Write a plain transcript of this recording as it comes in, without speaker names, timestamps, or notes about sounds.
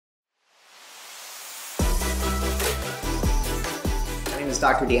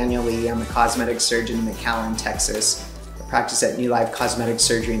Dr. Daniel Lee. I'm a cosmetic surgeon in Mcallen, Texas. I practice at New Life Cosmetic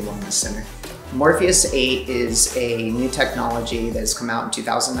Surgery and Wellness Center. Morpheus8 is a new technology that has come out in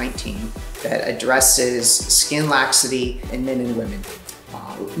 2019 that addresses skin laxity in men and women.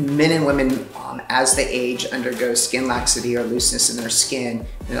 Men and women, as they age, undergo skin laxity or looseness in their skin,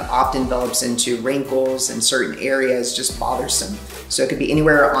 and it often develops into wrinkles in certain areas, just bothersome. So it could be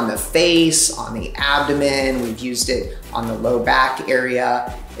anywhere on the face, on the abdomen. We've used it on the low back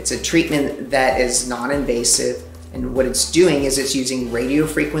area. It's a treatment that is non-invasive, and what it's doing is it's using radio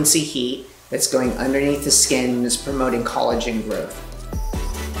frequency heat that's going underneath the skin and is promoting collagen growth.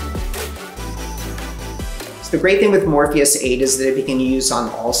 The great thing with Morpheus8 is that it can be used on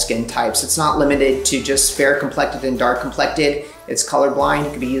all skin types. It's not limited to just fair complected and dark complected. It's colorblind.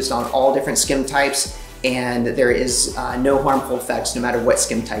 It can be used on all different skin types, and there is no harmful effects no matter what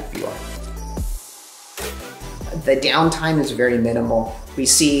skin type you are. The downtime is very minimal. We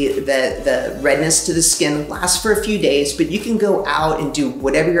see that the redness to the skin lasts for a few days, but you can go out and do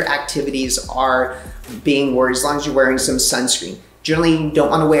whatever your activities are being worn as long as you're wearing some sunscreen. Generally, you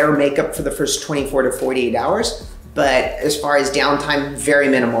don't want to wear makeup for the first 24 to 48 hours, but as far as downtime, very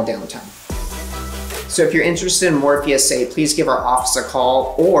minimal downtime. So if you're interested in Morpheus8, please give our office a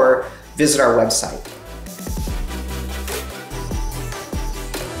call or visit our website.